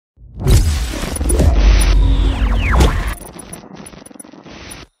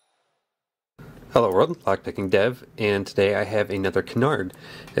Hello world, LockpickingDev, and today I have another Kenaurd.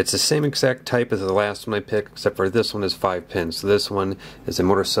 It's the same exact type as the last one I picked, except for this one is 5 pins. So this one is a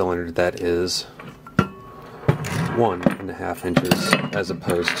motor cylinder that is 1.5 inches as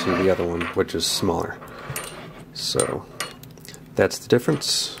opposed to the other one, which is smaller. So that's the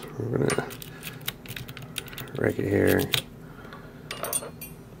difference. We're gonna rake it here.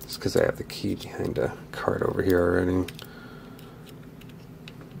 Just because I have the key behind a card over here already.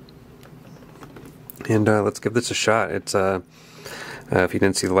 And let's give this a shot. It's if you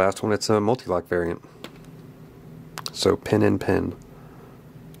didn't see the last one, it's a mul-t-lock variant. So pin in pin.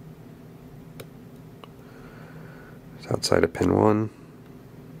 It's outside of pin 1.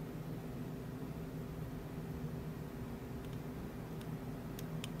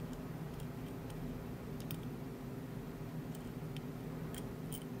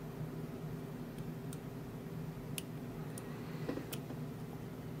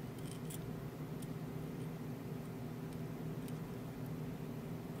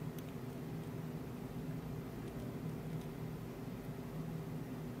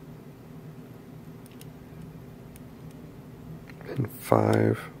 Pin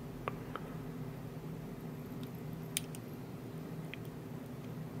 5.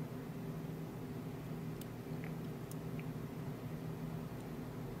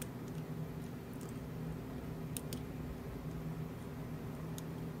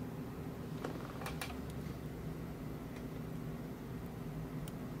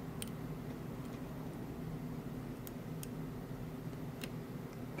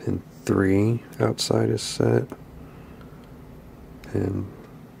 Pin 3 outside is set. Pin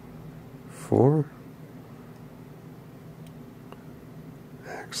 4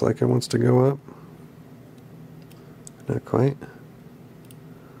 acts like it wants to go up. Not quite.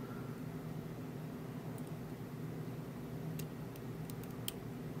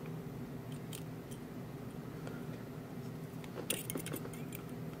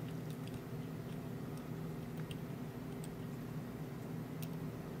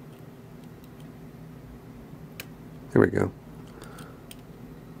 There we go.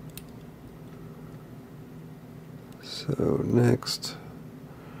 So next,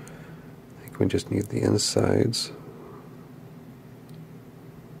 I think we just need the insides.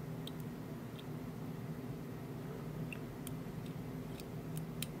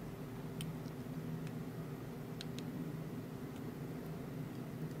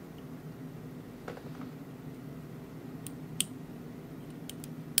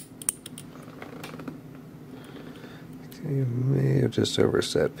 Okay, you may have just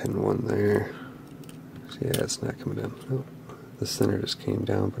overset pin 1 there. Yeah, it's not coming down. Oh, the center just came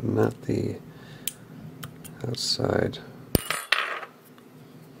down, but not the outside.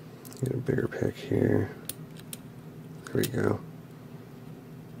 Get a bigger pick here. There we go.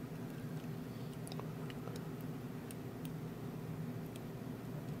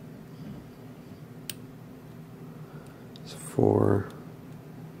 It's 4,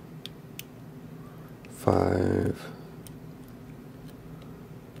 5.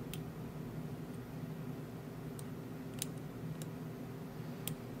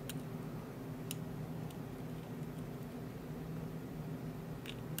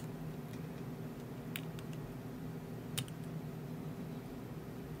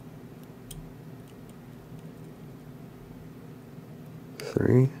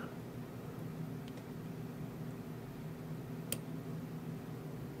 Three.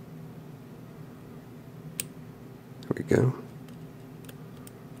 There we go.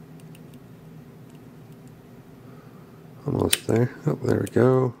 Almost there. Oh, there we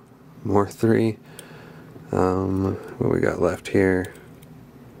go. More 3. What we got left here?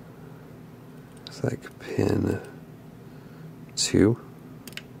 It's like pin 2.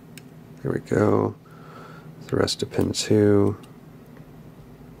 There we go. The rest of pin 2.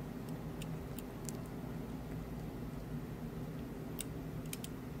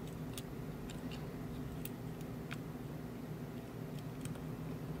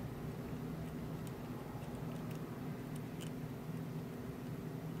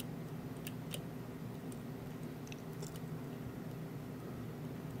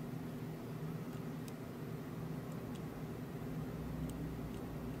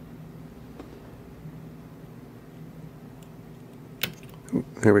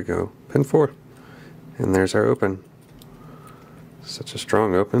 There we go, pin 4, and there's our open. Such a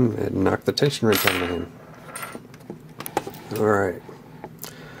strong open, it knocked the tension wrench out of my hand. Alright,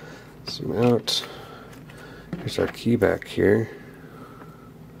 zoom out. Here's our key back here.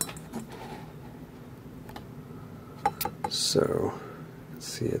 So, let's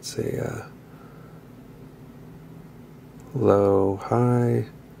see, it's a low, high,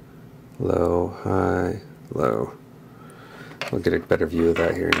 low, high, low. We'll get a better view of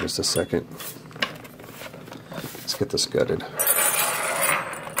that here in just a second. Let's get this gutted.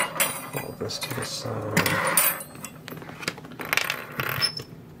 All this to the side.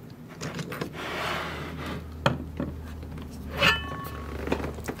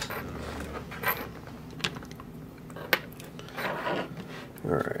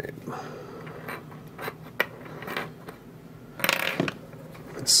 Alright.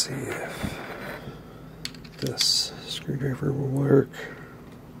 Let's see if this screwdriver will work.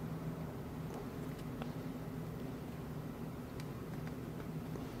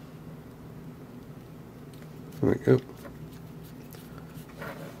 There we go.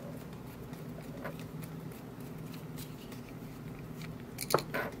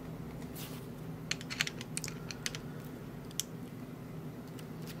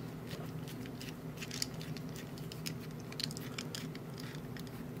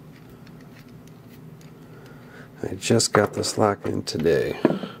 I just got this lock in today.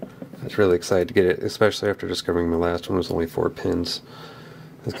 I was really excited to get it, especially after discovering my last one was only 4 pins.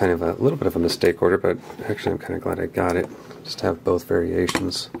 It was kind of a little bit of a mistake order, but actually I'm kind of glad I got it. Just to have both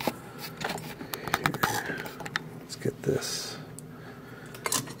variations. Here. Let's get this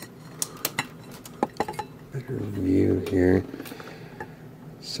better view here.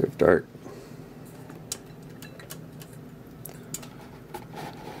 So dark.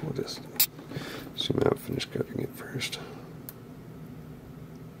 We'll just zoom out, finish cutting it first.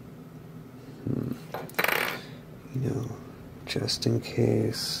 You know, just in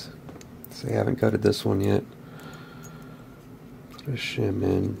case. So I haven't gutted this one yet. Put a shim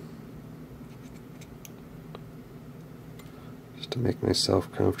in. Just to make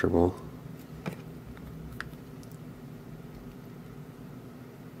myself comfortable.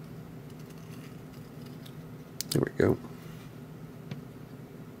 There we go.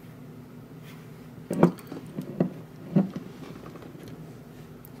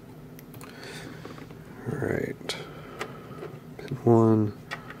 Alright, pin 1,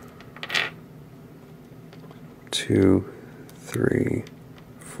 2, 3,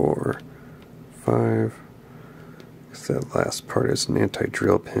 4, 5. Because that last part is an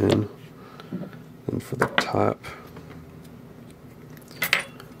anti-drill pin. And for the top,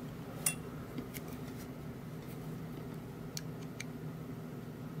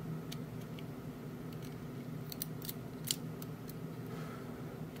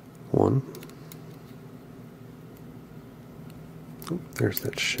 one. Oh, there's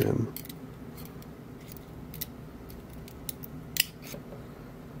that shim.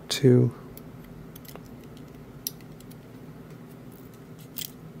 2.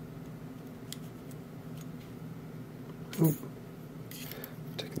 Oh,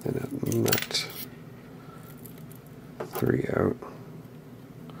 taking that out, nut. 3 out.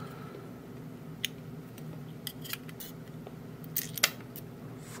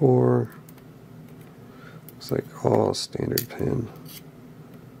 4. Looks like all standard pin.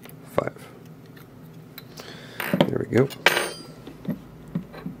 5. There we go.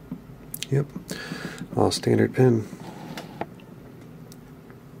 Yep, all standard pin.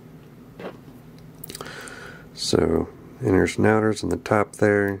 So inners and outers on the top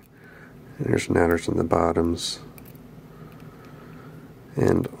there, inners and outers on the bottoms,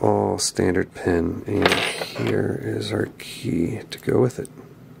 and all standard pin. And here is our key to go with it.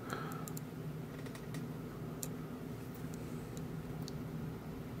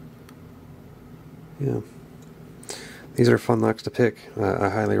 Yeah, these are fun locks to pick. I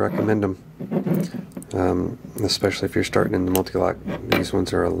highly recommend them, especially if you're starting in the multi-lock. These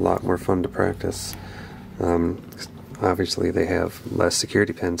ones are a lot more fun to practice. Obviously they have less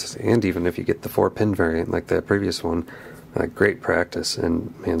security pins, and even if you get the 4-pin variant like the previous one, great practice,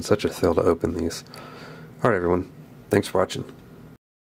 and man, such a thrill to open these. Alright everyone, thanks for watching.